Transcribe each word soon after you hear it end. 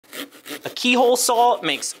keyhole saw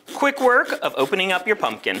makes quick work of opening up your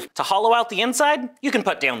pumpkin. To hollow out the inside, you can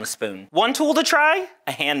put down the spoon. One tool to try,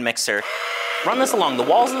 a hand mixer. Run this along the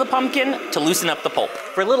walls of the pumpkin to loosen up the pulp.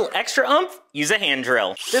 For a little extra oomph, use a hand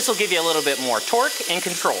drill. This will give you a little bit more torque and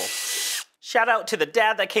control. Shout out to the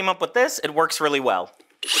dad that came up with this, it works really well.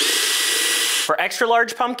 For extra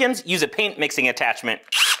large pumpkins, use a paint mixing attachment.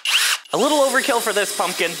 A little overkill for this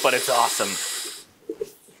pumpkin, but it's awesome.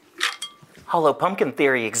 Hollow pumpkin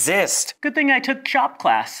theory exists. Good thing I took shop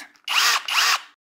class.